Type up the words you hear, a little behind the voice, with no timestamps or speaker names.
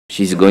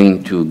She's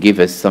going to give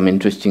us some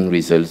interesting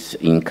results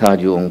in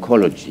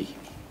cardio-oncology.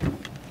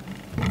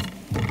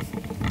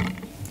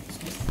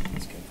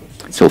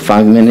 So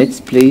 5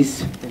 minutes,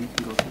 please.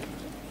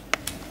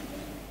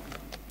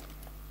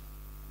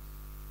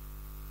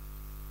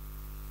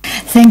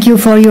 Thank you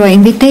for your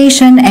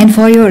invitation and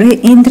for your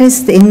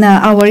interest in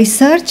our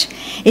research.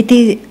 It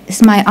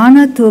is my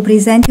honor to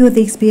present you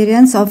the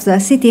experience of the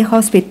City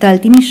Hospital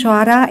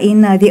Timișoara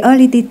in the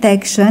early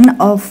detection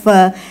of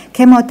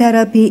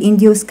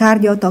chemotherapy-induced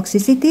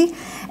cardiotoxicity,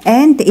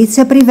 and it's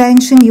a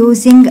prevention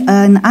using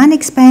an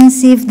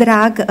inexpensive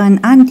drug, an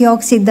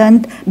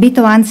antioxidant,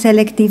 beta-1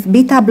 selective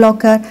beta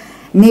blocker,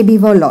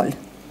 nebivolol.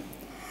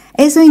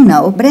 As we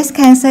know, breast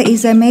cancer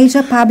is a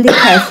major public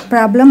health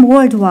problem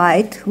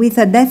worldwide with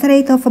a death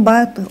rate of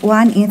about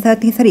 1 in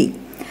 33.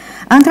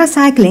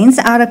 Anthracyclines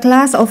are a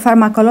class of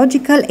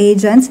pharmacological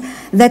agents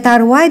that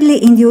are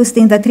widely induced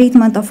in the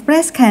treatment of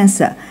breast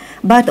cancer,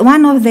 but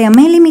one of their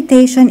main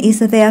limitations is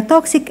their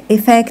toxic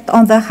effect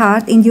on the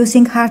heart,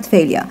 inducing heart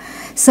failure.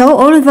 So,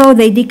 although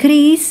they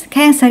decrease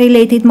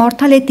cancer-related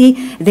mortality,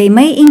 they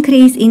may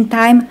increase in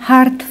time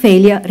heart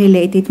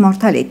failure-related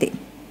mortality.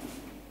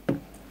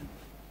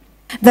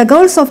 The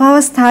goals of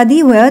our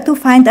study were to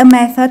find a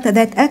method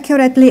that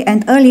accurately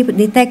and early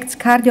detects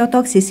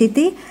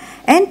cardiotoxicity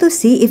and to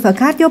see if a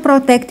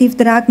cardioprotective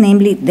drug,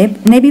 namely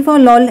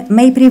nebivolol,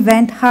 may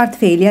prevent heart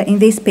failure in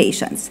these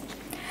patients.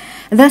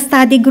 The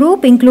study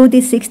group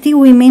included 60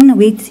 women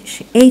with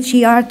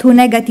HER2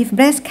 negative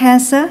breast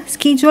cancer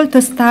scheduled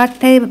to start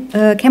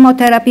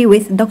chemotherapy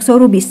with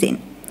doxorubicin.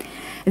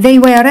 They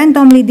were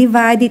randomly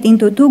divided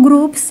into 2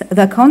 groups,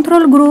 the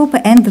control group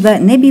and the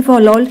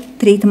nebivolol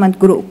treatment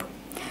group.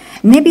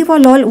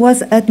 Nebivolol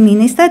was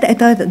administered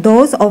at a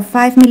dose of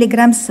 5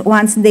 milligrams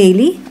once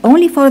daily,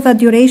 only for the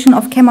duration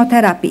of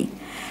chemotherapy,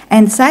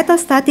 and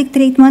cytostatic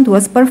treatment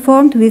was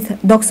performed with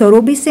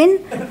doxorubicin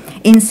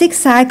in 6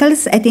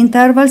 cycles at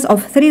intervals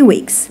of 3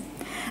 weeks.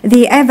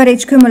 The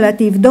average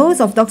cumulative dose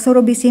of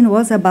doxorubicin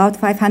was about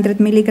 500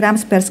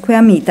 milligrams per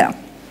square meter.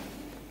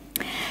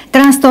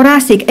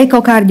 Transthoracic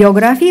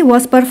echocardiography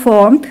was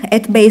performed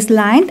at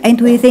baseline and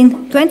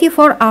within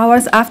 24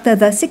 hours after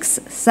the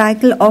 6th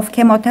cycle of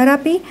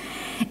chemotherapy,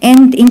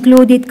 and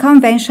included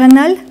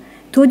conventional,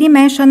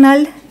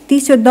 2-dimensional,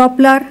 tissue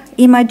doppler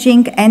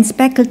imaging and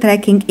speckle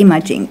tracking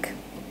imaging.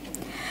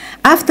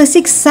 After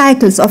 6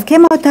 cycles of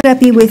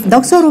chemotherapy with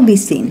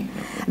doxorubicin,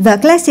 the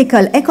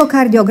classical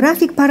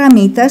echocardiographic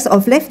parameters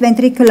of left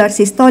ventricular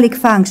systolic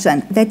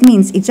function, that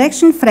means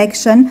ejection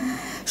fraction,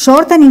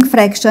 shortening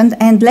fraction,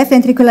 and left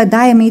ventricular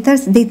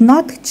diameters did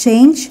not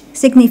change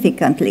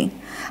significantly.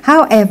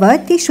 However,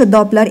 tissue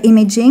Doppler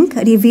imaging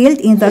revealed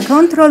in the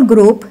control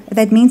group,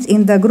 that means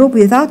in the group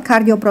without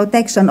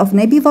cardioprotection of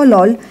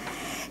nebivolol,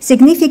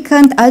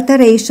 significant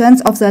alterations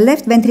of the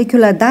left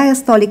ventricular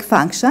diastolic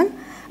function,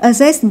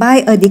 assessed by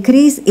a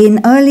decrease in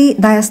early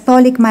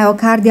diastolic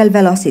myocardial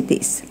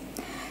velocities.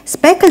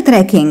 Speckle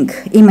tracking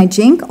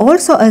imaging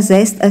also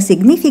assessed a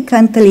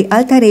significantly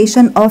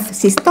alteration of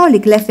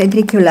systolic left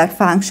ventricular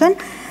function,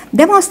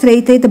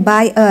 demonstrated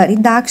by a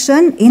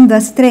reduction in the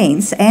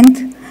strains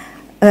and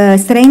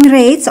strain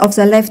rates of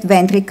the left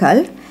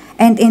ventricle.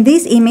 And in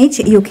this image,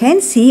 you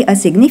can see a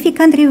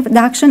significant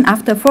reduction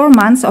after 4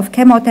 months of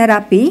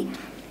chemotherapy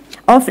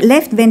of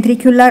left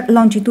ventricular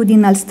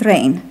longitudinal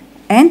strain.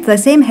 And the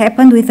same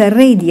happened with a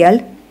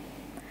radial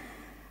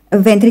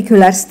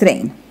ventricular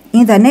strain.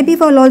 In the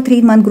nebivolol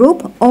treatment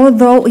group,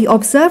 although we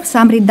observed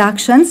some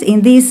reductions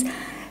in these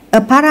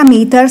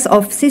parameters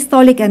of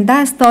systolic and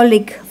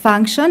diastolic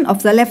function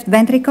of the left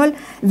ventricle,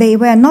 they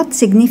were not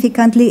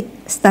significantly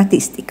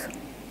statistic.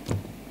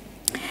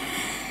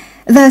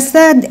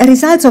 The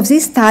results of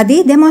this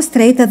study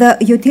demonstrate the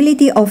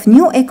utility of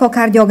new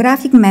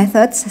echocardiographic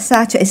methods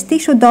such as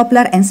tissue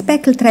Doppler and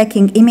speckle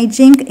tracking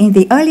imaging in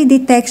the early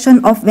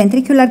detection of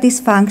ventricular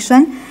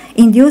dysfunction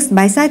induced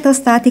by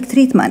cytostatic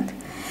treatment.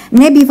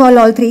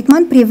 Nebivolol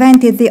treatment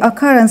prevented the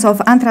occurrence of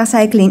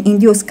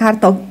anthracycline-induced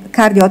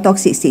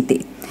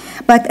cardiotoxicity.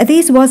 But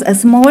this was a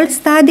small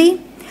study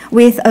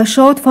with a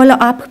short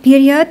follow-up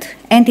period,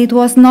 and it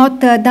was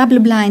not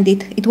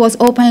double-blinded, it was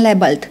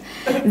open-labeled.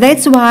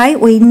 That's why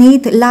we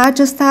need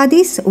larger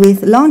studies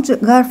with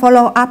longer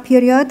follow-up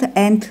period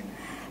and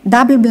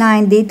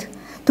double-blinded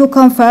to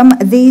confirm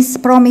these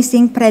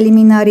promising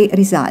preliminary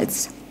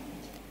results.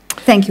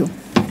 Thank you.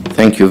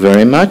 Thank you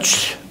very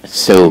much.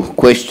 So,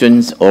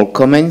 questions or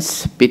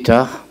comments?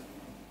 Peter?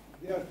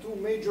 There are 2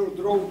 major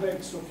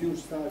drawbacks of your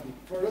study.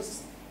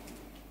 First,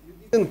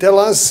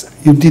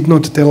 you did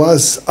not tell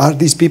us, are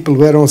these people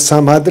were on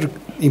some other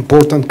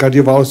important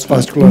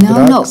cardiovascular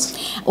drugs?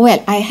 No.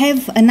 Well, I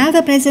have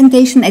another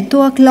presentation at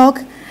 2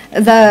 o'clock,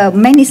 the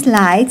many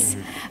slides.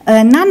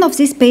 None of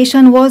these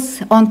patients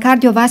was on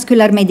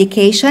cardiovascular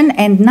medication,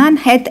 and none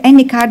had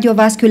any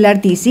cardiovascular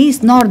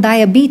disease, nor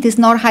diabetes,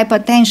 nor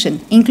hypertension.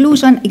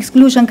 Inclusion,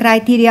 exclusion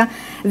criteria,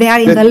 they are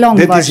in the long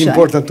version. That is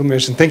important to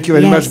mention. Thank you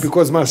very much,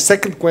 because my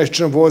second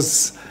question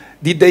was,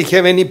 Did they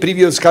have any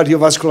previous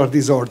cardiovascular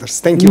disorders?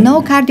 Thank you.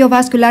 No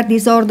cardiovascular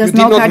disorders,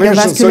 no cardiovascular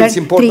mention, so it's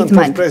important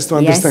treatment. for press to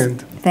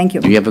understand. Yes. Thank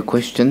you. Do you have a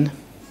question?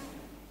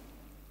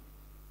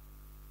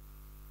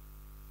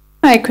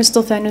 Hi,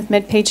 Crystal Fenn with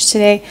MedPage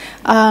today.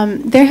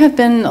 There have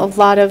been a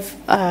lot of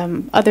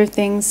other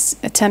things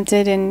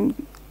attempted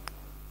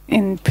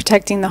in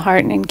protecting the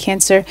heart and in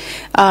cancer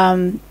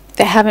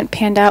that haven't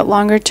panned out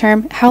longer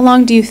term. How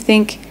long do you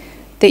think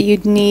that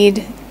you'd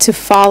need to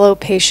follow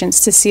patients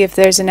to see if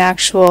there's an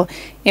actual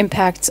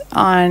impact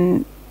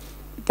on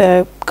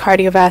the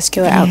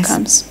cardiovascular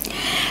outcomes?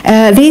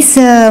 This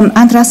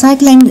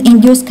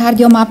anthracycline-induced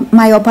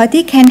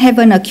cardiomyopathy can have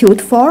an acute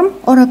form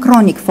or a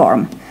chronic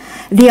form.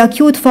 The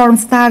acute form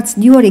starts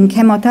during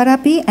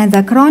chemotherapy, and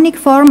the chronic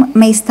form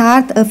may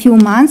start a few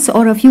months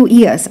or a few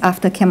years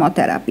after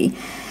chemotherapy.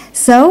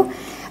 So,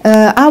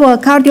 our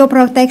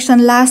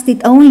cardioprotection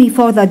lasted only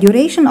for the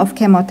duration of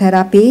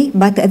chemotherapy,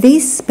 but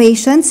these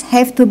patients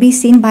have to be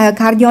seen by a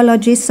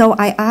cardiologist, so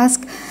I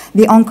ask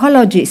the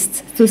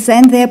oncologists to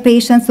send their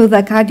patients to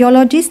the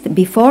cardiologist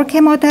before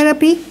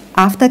chemotherapy,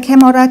 after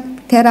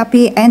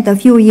chemotherapy, and a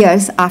few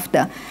years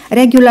after.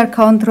 Regular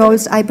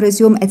controls, I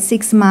presume at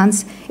 6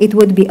 months, it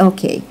would be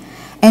okay.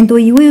 And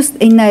we used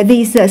in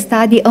this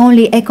study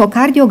only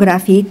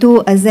echocardiography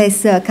to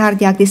assess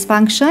cardiac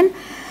dysfunction,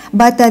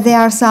 but there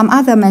are some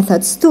other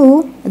methods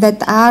too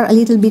that are a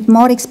little bit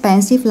more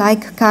expensive,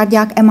 like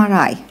cardiac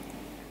MRI.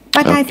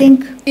 But I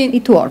think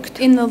it worked.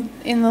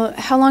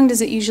 How long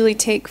does it usually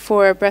take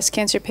for breast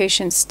cancer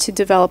patients to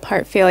develop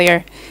heart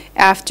failure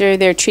after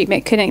their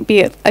treatment? Couldn't it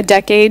be a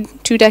decade,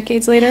 2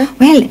 decades later?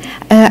 Well,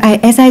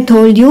 as I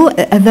told you,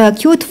 the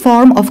acute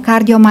form of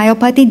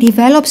cardiomyopathy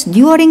develops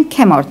during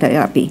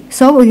chemotherapy,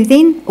 so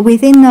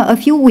within a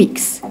few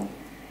weeks.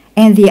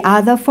 And the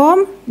other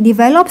form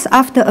develops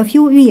after a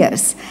few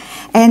years.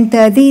 And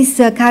this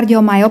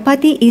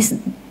cardiomyopathy is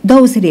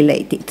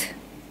dose-related.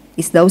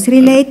 It's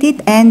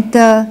dose-related and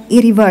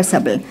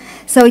irreversible.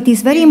 So it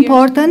is very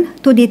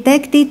important to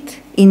detect it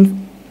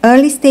in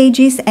early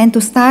stages and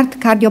to start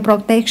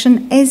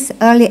cardioprotection as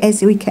early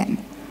as we can.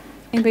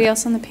 Anybody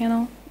else on the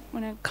panel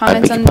want to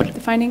comment on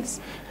the findings?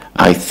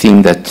 I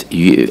think that,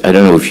 I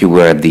don't know if you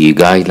were at the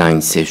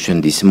guideline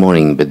session this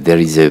morning, but there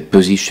is a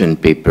position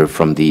paper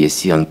from the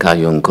ESC on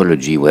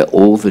cardio-oncology where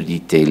all the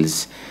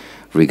details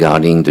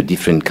regarding the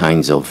different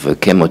kinds of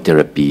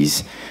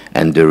chemotherapies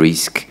and the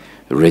risk,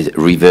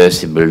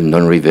 reversible,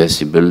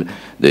 non-reversible,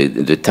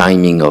 the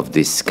timing of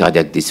this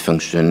cardiac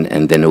dysfunction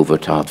and then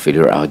overt heart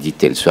failure are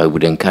detailed. So I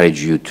would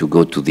encourage you to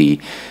go to the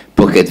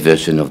pocket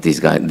version of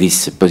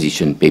this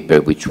position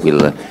paper, which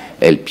will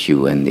help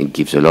you, and it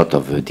gives a lot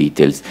of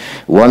details.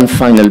 One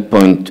final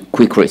point,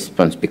 quick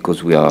response,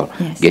 because we are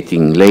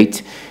getting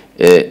late.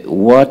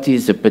 What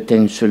is the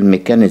potential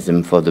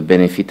mechanism for the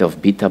benefit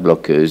of beta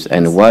blockers,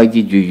 and why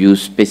did you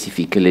use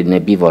specifically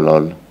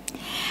nebivolol?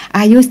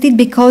 I used it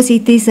because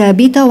it is a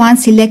beta-1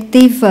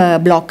 selective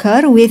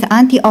blocker with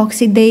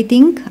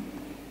antioxidating,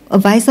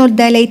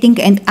 vasodilating,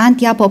 and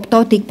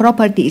anti-apoptotic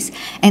properties.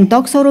 And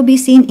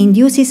doxorubicin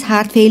induces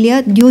heart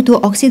failure due to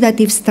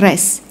oxidative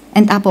stress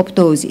and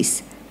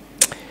apoptosis.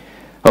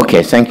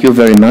 Okay, thank you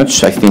very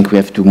much. I think we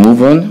have to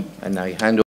move on, and I hand over